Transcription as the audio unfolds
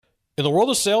In the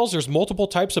world of sales, there's multiple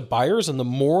types of buyers, and the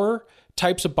more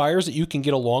types of buyers that you can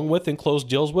get along with and close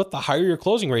deals with, the higher your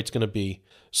closing rate's going to be.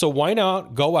 So why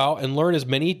not go out and learn as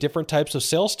many different types of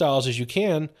sales styles as you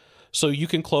can so you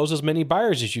can close as many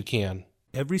buyers as you can?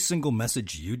 Every single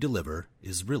message you deliver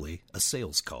is really a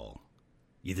sales call.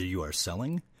 Either you are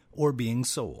selling or being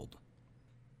sold.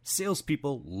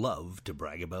 Salespeople love to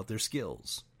brag about their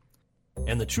skills.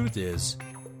 And the truth is,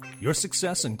 your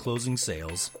success in closing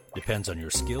sales depends on your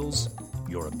skills,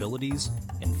 your abilities,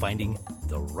 and finding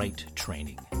the right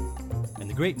training. And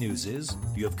the great news is,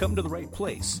 you have come to the right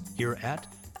place here at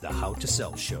the How to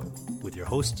Sell Show with your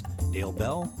hosts Dale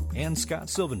Bell and Scott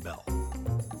Sylvan Bell.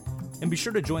 And be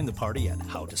sure to join the party at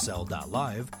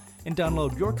howtosell.live and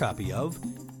download your copy of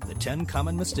The 10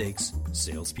 Common Mistakes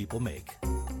Salespeople Make.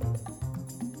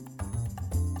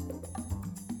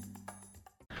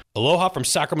 Aloha from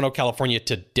Sacramento, California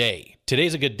today.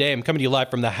 Today's a good day. I'm coming to you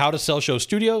live from the How to Sell Show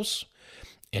studios.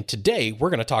 And today we're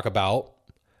going to talk about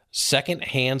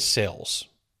secondhand sales.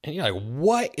 And you're like,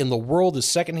 what in the world is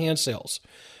secondhand sales?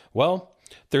 Well,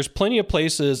 there's plenty of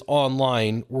places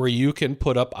online where you can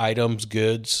put up items,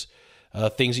 goods,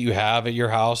 things that you have at your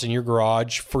house, in your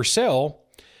garage for sale.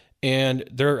 And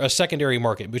they're a secondary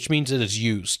market, which means it is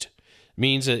used. It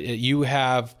means that you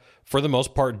have, for the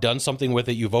most part, done something with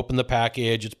it. You've opened the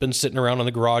package. It's been sitting around in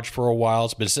the garage for a while.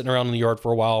 It's been sitting around in the yard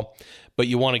for a while, but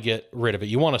you want to get rid of it.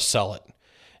 You want to sell it.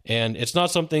 And it's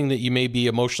not something that you may be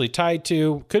emotionally tied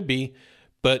to. Could be,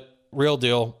 but real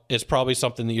deal, it's probably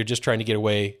something that you're just trying to get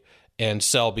away and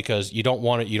sell because you don't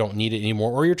want it, you don't need it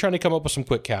anymore, or you're trying to come up with some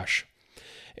quick cash.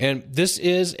 And this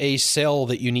is a sale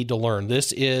that you need to learn.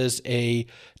 This is a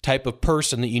type of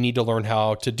person that you need to learn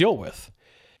how to deal with.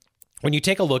 When you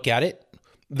take a look at it,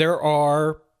 there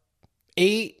are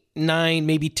 8, 9,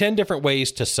 maybe 10 different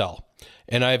ways to sell.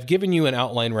 And I've given you an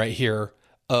outline right here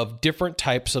of different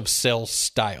types of sales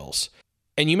styles.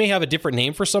 And you may have a different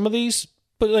name for some of these,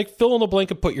 but like fill in the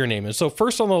blank and put your name in. So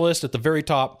first on the list at the very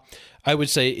top, I would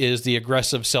say is the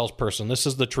aggressive salesperson. This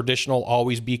is the traditional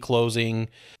always be closing.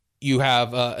 You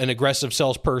have an aggressive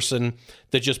salesperson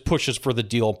that just pushes for the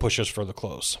deal, pushes for the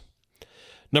close.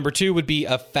 Number 2 would be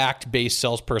a fact-based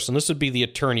salesperson. This would be the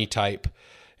attorney type.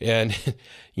 And,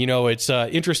 you know, it's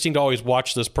interesting to always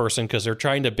watch this person because they're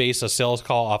trying to base a sales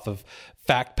call off of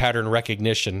fact pattern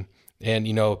recognition. And,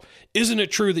 you know, isn't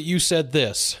it true that you said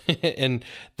this? And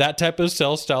that type of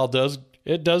sales style does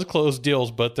close deals,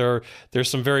 but there's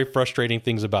some very frustrating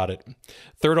things about it.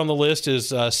 Third on the list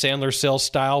is Sandler sales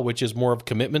style, which is more of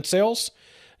commitment sales.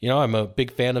 You know, I'm a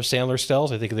big fan of Sandler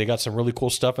sales. I think they got some really cool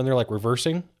stuff in there, like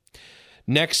reversing.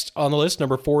 Next on the list,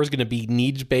 number 4 is going to be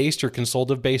needs-based or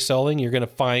consultative-based selling. You're going to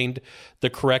find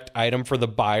the correct item for the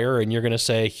buyer, and you're going to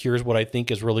say, here's what I think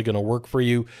is really going to work for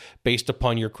you based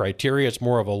upon your criteria. It's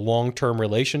more of a long-term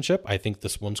relationship. I think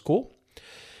this one's cool.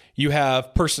 You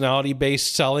have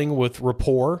personality-based selling with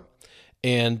rapport,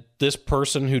 and this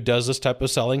person who does this type of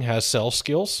selling has sales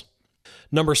skills.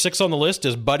 Number 6 on the list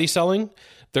is buddy selling.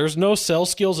 There's no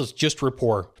sales skills, it's just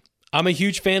rapport. I'm a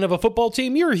huge fan of a football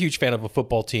team. You're a huge fan of a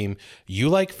football team. You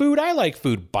like food. I like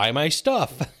food. Buy my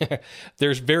stuff.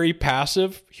 There's very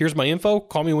passive. Here's my info.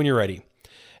 Call me when you're ready.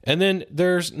 And then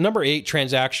there's number 8,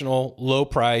 transactional, low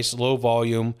price, low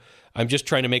volume. I'm just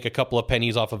trying to make a couple of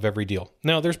pennies off of every deal.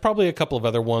 Now, there's probably a couple of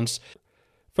other ones.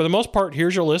 For the most part,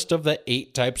 here's your list of the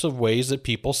 8 types of ways that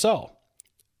people sell.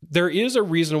 There is a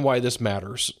reason why this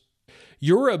matters.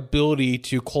 Your ability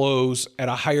to close at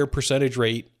a higher percentage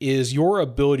rate is your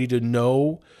ability to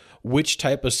know which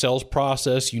type of sales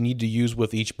process you need to use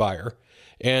with each buyer.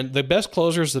 And the best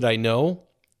closers that I know,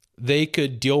 they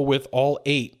could deal with all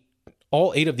eight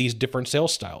of these different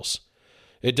sales styles.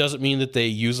 It doesn't mean that they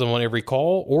use them on every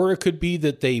call, or it could be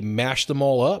that they mash them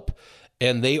all up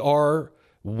and they are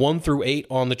 1 through 8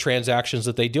 on the transactions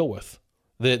that they deal with.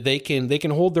 That they can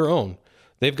hold their own.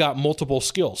 They've got multiple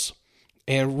skills.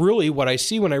 And really what I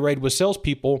see when I ride with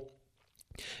salespeople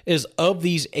is of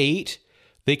these 8,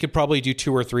 they could probably do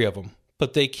 2 or 3 of them,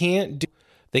 but they can't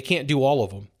do all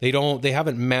of them. They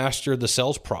haven't mastered the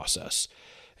sales process.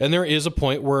 And there is a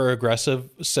point where aggressive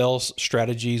sales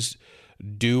strategies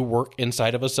do work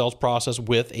inside of a sales process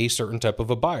with a certain type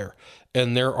of a buyer.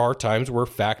 And there are times where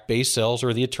fact-based sales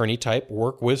or the attorney type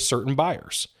work with certain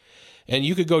buyers. And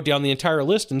you could go down the entire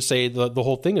list and say the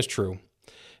whole thing is true.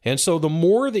 And so the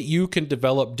more that you can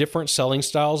develop different selling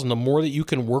styles and the more that you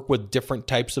can work with different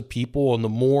types of people and the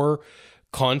more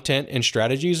content and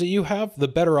strategies that you have, the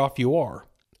better off you are.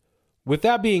 With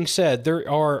that being said, there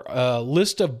are a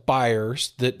list of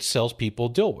buyers that salespeople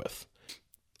deal with.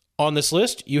 On this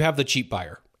list, you have the cheap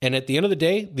buyer. And at the end of the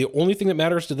day, the only thing that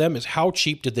matters to them is how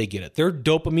cheap did they get it. Their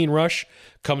dopamine rush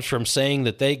comes from saying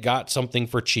that they got something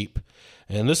for cheap.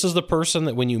 And this is the person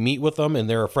that when you meet with them and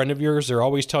they're a friend of yours, they're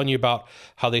always telling you about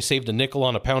how they saved a nickel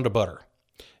on a pound of butter.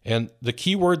 And the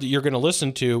key word that you're going to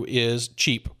listen to is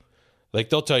cheap. Like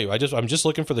they'll tell you, I'm just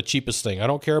looking for the cheapest thing. I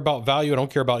don't care about value. I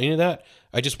don't care about any of that.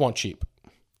 I just want cheap.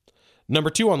 Number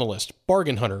 2 on the list,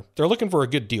 bargain hunter. They're looking for a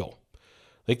good deal.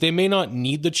 Like they may not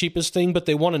need the cheapest thing, but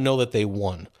they want to know that they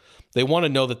won. They want to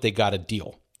know that they got a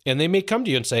deal. And they may come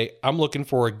to you and say, I'm looking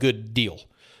for a good deal.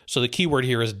 So the key word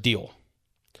here is deal.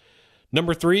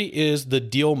 Number 3 is the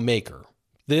deal maker.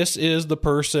 This is the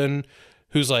person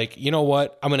who's like, you know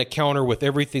what? I'm going to counter with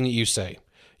everything that you say.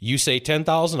 You say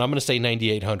 10,000, I'm going to say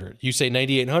 9,800. You say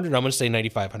 9,800, I'm going to say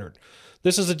 9,500.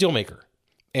 This is a deal maker.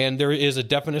 And there is a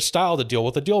definite style to deal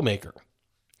with a deal maker.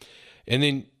 And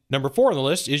then number 4 on the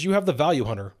list is you have the value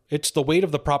hunter. It's the weight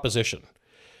of the proposition.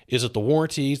 Is it the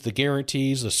warranties, the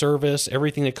guarantees, the service,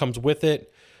 everything that comes with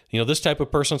it? You know, this type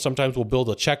of person sometimes will build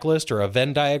a checklist or a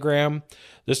Venn diagram.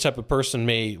 This type of person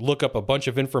may look up a bunch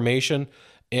of information,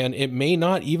 and it may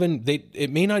not even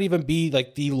be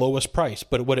like the lowest price,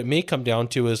 but what it may come down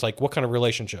to is like what kind of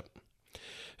relationship.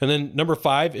 And then number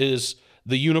 5 is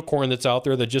the unicorn that's out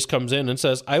there that just comes in and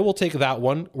says, I will take that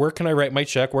one. Where can I write my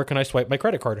check? Where can I swipe my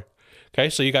credit card? Okay,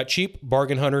 so you got cheap,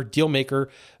 bargain hunter, deal maker,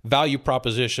 value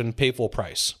proposition, pay full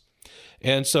price.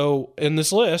 And so in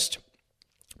this list,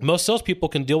 most salespeople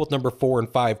can deal with number 4 and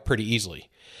 5 pretty easily.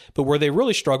 But where they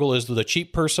really struggle is the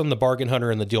cheap person, the bargain hunter,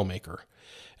 and the deal maker.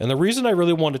 And the reason I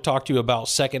really want to talk to you about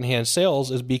secondhand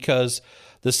sales is because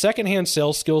the secondhand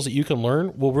sales skills that you can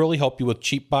learn will really help you with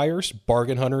cheap buyers,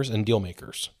 bargain hunters, and deal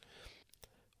makers.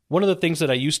 One of the things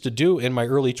that I used to do in my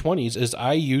early 20s is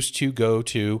I used to go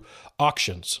to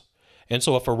auctions. And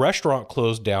so if a restaurant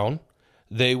closed down,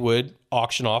 they would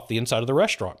auction off the inside of the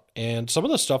restaurant. And some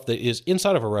of the stuff that is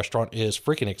inside of a restaurant is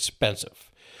freaking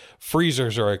expensive.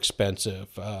 Freezers are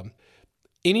expensive.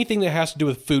 Anything that has to do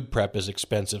with food prep is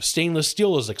expensive. Stainless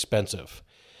steel is expensive.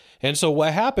 And so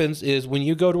what happens is when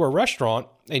you go to a restaurant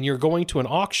and you're going to an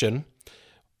auction,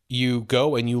 you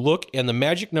go and you look and the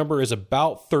magic number is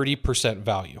about 30%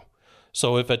 value.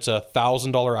 So if it's a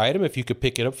 $1,000 item, if you could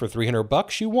pick it up for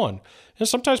 $300, you won. And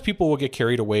sometimes people will get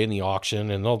carried away in the auction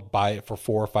and they'll buy it for $400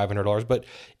 or $500. But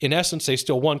in essence, they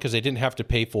still won because they didn't have to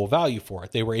pay full value for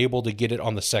it. They were able to get it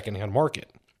on the secondhand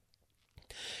market.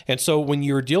 And so when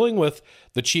you're dealing with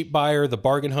the cheap buyer, the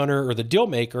bargain hunter, or the deal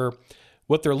maker,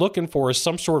 what they're looking for is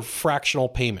some sort of fractional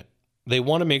payment. They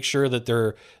want to make sure that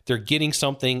they're getting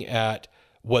something at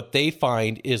what they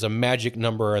find is a magic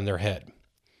number in their head.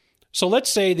 So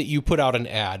let's say that you put out an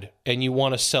ad and you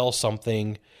want to sell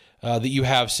something that you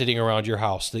have sitting around your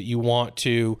house, that you want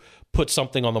to put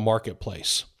something on the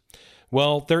marketplace.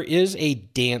 Well, there is a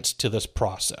dance to this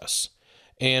process.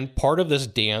 And part of this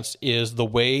dance is the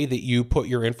way that you put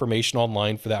your information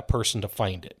online for that person to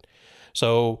find it.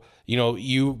 So,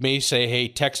 you may say, hey,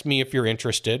 text me if you're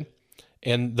interested.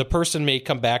 And the person may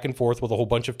come back and forth with a whole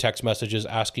bunch of text messages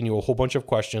asking you a whole bunch of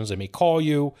questions. They may call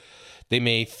you. They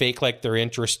may fake like they're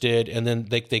interested, and then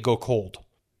they go cold.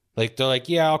 Like they're like,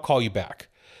 yeah, I'll call you back.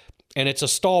 And it's a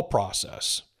stall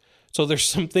process. So there's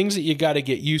some things that you got to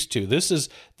get used to. This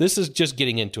is just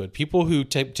getting into it. People who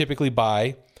typically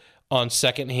buy on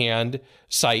secondhand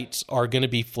sites are going to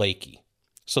be flaky.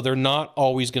 So they're not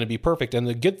always going to be perfect. And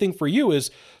the good thing for you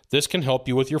is this can help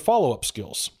you with your follow-up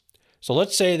skills. So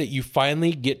let's say that you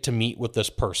finally get to meet with this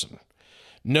person.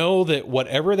 Know that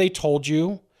whatever they told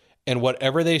you and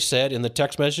whatever they said in the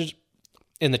text message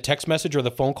or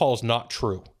the phone call is not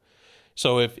true.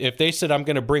 So if they said, I'm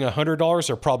going to bring $100,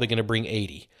 they're probably going to bring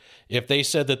 $80. If they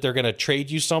said that they're going to trade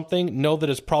you something, know that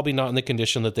it's probably not in the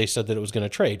condition that they said that it was going to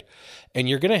trade. And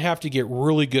you're going to have to get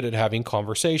really good at having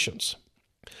conversations.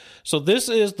 So this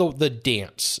is the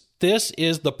dance. This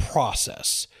is the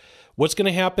process. What's going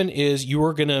to happen is you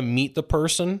are going to meet the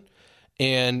person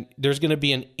and there's going to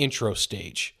be an intro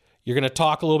stage. You're going to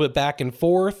talk a little bit back and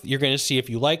forth. You're going to see if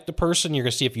you like the person. You're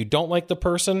going to see if you don't like the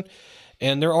person.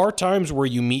 And there are times where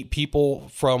you meet people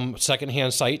from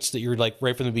secondhand sites that you're like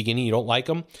right from the beginning, you don't like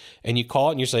them, and you call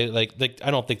it and you say like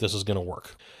I don't think this is going to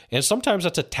work. And sometimes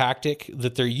that's a tactic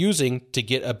that they're using to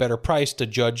get a better price to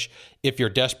judge if you're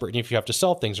desperate and if you have to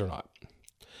sell things or not.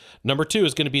 Number 2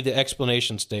 is going to be the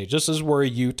explanation stage. This is where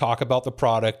you talk about the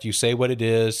product, you say what it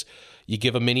is, you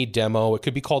give a mini demo. It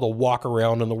could be called a walk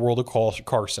around in the world of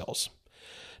car sales.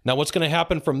 Now, what's going to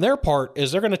happen from their part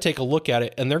is they're going to take a look at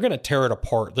it and they're going to tear it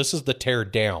apart. This is the tear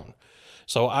down.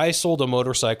 So I sold a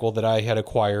motorcycle that I had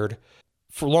acquired.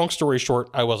 For long story short,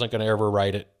 I wasn't going to ever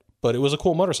ride it, but it was a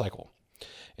cool motorcycle.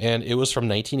 and it was from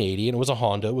 1980, and it was a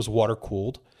Honda. It was water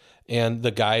cooled, and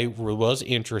the guy was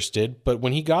interested. But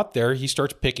when he got there, he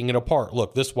starts picking it apart.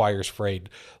 Look, this wire's frayed.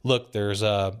 Look, there's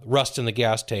rust in the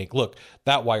gas tank. Look,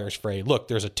 that wire's frayed. Look,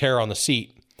 there's a tear on the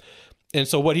seat. And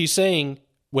so what he's saying,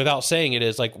 without saying it,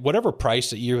 is like, whatever price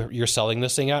that you're selling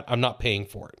this thing at, I'm not paying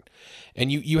for it. And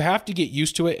you have to get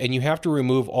used to it, and you have to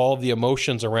remove all of the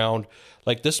emotions around,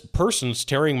 like, this person's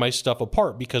tearing my stuff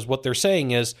apart, because what they're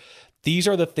saying is, these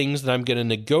are the things that I'm going to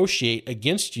negotiate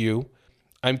against you.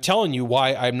 I'm telling you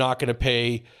why I'm not going to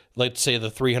pay, let's say, the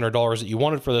 $300 that you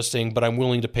wanted for this thing, but I'm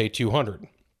willing to pay $200.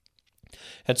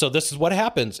 And so this is what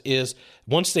happens is,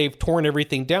 once they've torn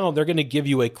everything down, they're going to give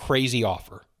you a crazy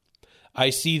offer. I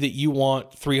see that you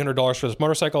want $300 for this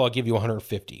motorcycle. I'll give you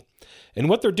 $150. And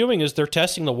what they're doing is they're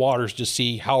testing the waters to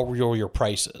see how real your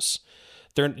price is.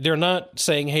 They're not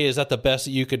saying, hey, is that the best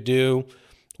that you could do?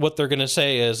 What they're going to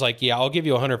say is like, yeah, I'll give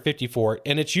you $150 for it.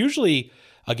 And it's usually,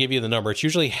 I'll give you the number, it's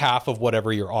usually half of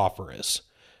whatever your offer is.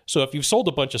 So if you've sold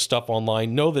a bunch of stuff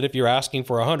online, know that if you're asking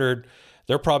for $100,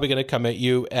 they're probably going to come at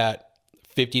you at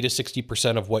 50 to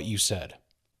 60% of what you said.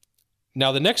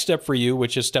 Now, the next step for you,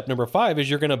 which is step number 5, is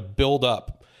you're going to build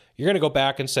up. You're going to go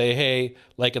back and say, hey,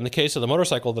 like in the case of the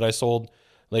motorcycle that I sold,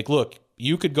 like, look,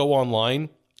 you could go online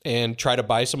and try to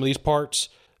buy some of these parts,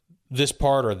 this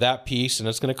part or that piece, and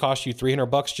it's going to cost you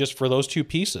 $300 just for those 2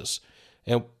 pieces.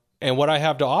 And what I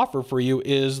have to offer for you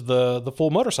is the full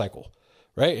motorcycle,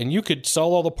 right? And you could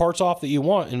sell all the parts off that you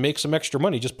want and make some extra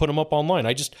money. Just put them up online.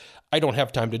 I don't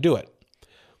have time to do it.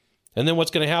 And then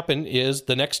what's going to happen is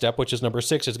the next step, which is number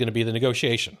 6, is going to be the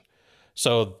negotiation.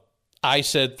 So I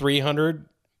said $300.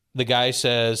 The guy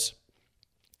says,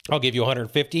 I'll give you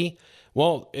 $150.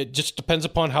 Well, it just depends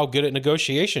upon how good at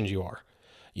negotiations you are.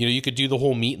 You know, you could do the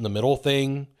whole meet in the middle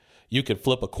thing. You could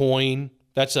flip a coin.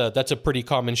 That's a pretty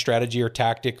common strategy or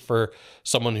tactic for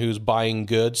someone who's buying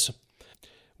goods.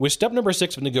 With step number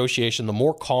 6 of negotiation, the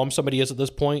more calm somebody is at this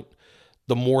point,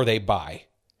 the more they buy.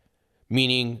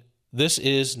 Meaning, this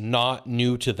is not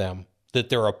new to them, that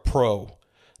they're a pro,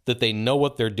 that they know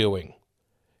what they're doing,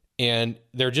 and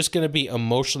they're just going to be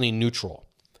emotionally neutral.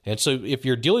 And so if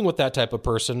you're dealing with that type of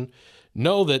person,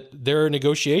 know that their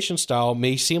negotiation style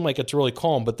may seem like it's really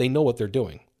calm, but they know what they're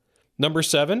doing. Number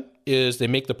 7 is they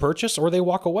make the purchase or they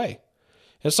walk away.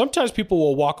 And sometimes people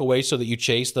will walk away so that you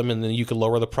chase them and then you can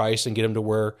lower the price and get them to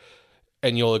where,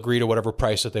 and you'll agree to whatever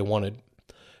price that they wanted.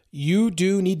 You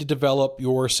do need to develop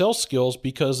your sales skills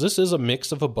because this is a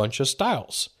mix of a bunch of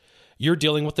styles. You're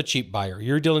dealing with the cheap buyer.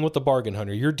 You're dealing with the bargain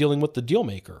hunter. You're dealing with the deal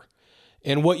maker.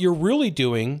 And what you're really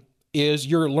doing is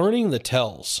you're learning the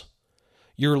tells.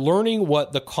 You're learning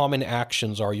what the common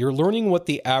actions are. You're learning what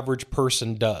the average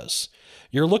person does.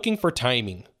 You're looking for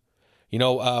timing. You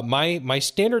know, my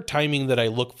standard timing that I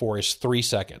look for is 3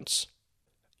 seconds.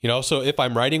 You know, so if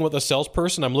I'm writing with a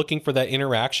salesperson, I'm looking for that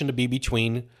interaction to be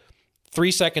between 3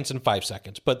 seconds and 5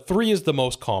 seconds, but 3 is the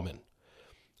most common.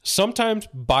 Sometimes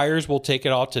buyers will take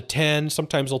it out to 10,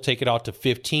 sometimes they'll take it out to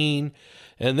 15,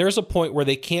 and there's a point where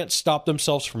they can't stop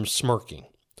themselves from smirking.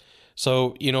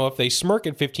 So, you know, if they smirk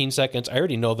in 15 seconds, I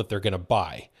already know that they're going to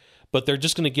buy, but they're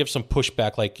just going to give some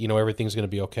pushback like, you know, everything's going to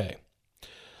be okay.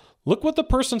 Look what the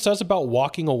person says about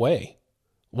walking away.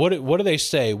 What do they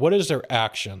say? What is their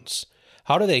actions?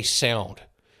 How do they sound?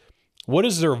 What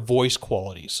is their voice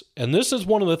qualities? And this is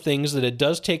one of the things that it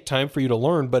does take time for you to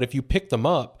learn, but if you pick them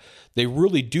up, they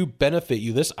really do benefit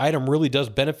you. This item really does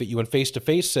benefit you in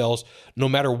face-to-face sales, no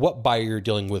matter what buyer you're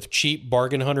dealing with. Cheap,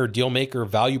 bargain hunter, deal maker,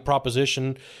 value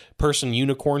proposition, person,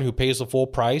 unicorn who pays the full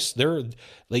price.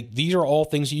 These are all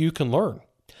things you can learn.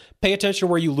 Pay attention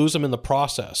where you lose them in the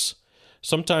process.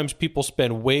 Sometimes people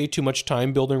spend way too much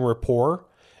time building rapport,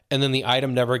 and then the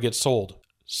item never gets sold.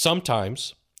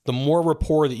 Sometimes the more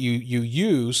rapport that you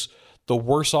use, the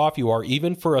worse off you are,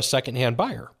 even for a secondhand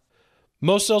buyer.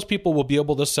 Most salespeople will be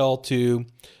able to sell to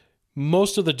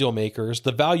most of the deal makers,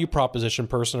 the value proposition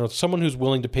person, or someone who's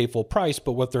willing to pay full price,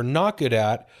 but what they're not good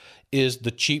at is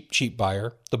the cheap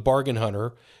buyer, the bargain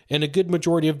hunter, and a good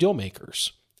majority of deal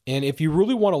makers. And if you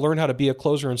really want to learn how to be a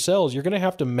closer in sales, you're going to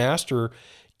have to master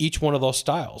each one of those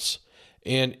styles.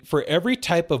 And for every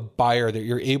type of buyer that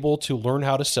you're able to learn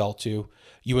how to sell to,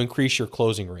 you increase your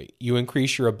closing rate. You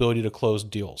increase your ability to close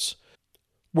deals.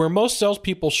 Where most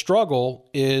salespeople struggle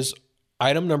is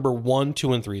item number 1,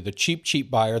 2, and 3, the cheap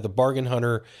buyer, the bargain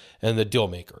hunter, and the deal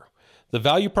maker. The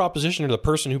value proposition or the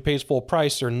person who pays full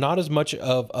price are not as much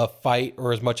of a fight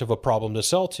or as much of a problem to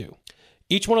sell to.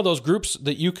 Each one of those groups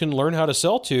that you can learn how to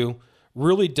sell to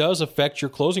really does affect your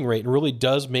closing rate and really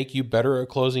does make you better at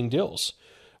closing deals.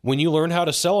 When you learn how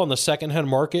to sell on the secondhand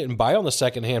market and buy on the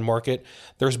secondhand market,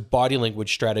 there's body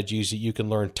language strategies that you can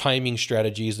learn, timing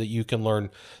strategies that you can learn.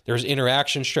 There's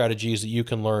interaction strategies that you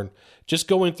can learn. Just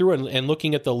going through and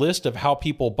looking at the list of how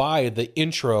people buy, the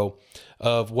intro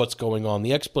of what's going on,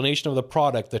 the explanation of the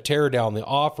product, the teardown, the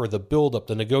offer, the buildup,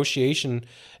 the negotiation,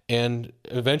 and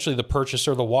eventually the purchase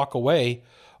or the walk away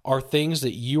are things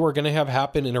that you are going to have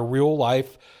happen in a real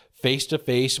life,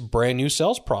 face-to-face, brand new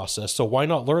sales process. So why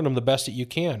not learn them the best that you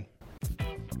can?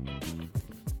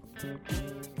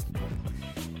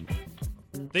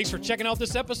 Thanks for checking out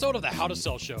this episode of the How to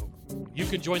Sell Show. You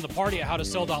can join the party at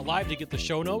howtosell.live to get the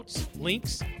show notes,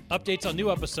 links, updates on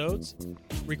new episodes,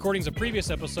 recordings of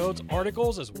previous episodes,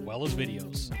 articles, as well as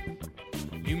videos.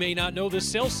 You may not know this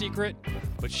sales secret,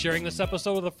 but sharing this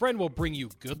episode with a friend will bring you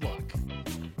good luck.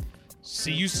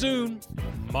 See you soon.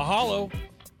 Mahalo.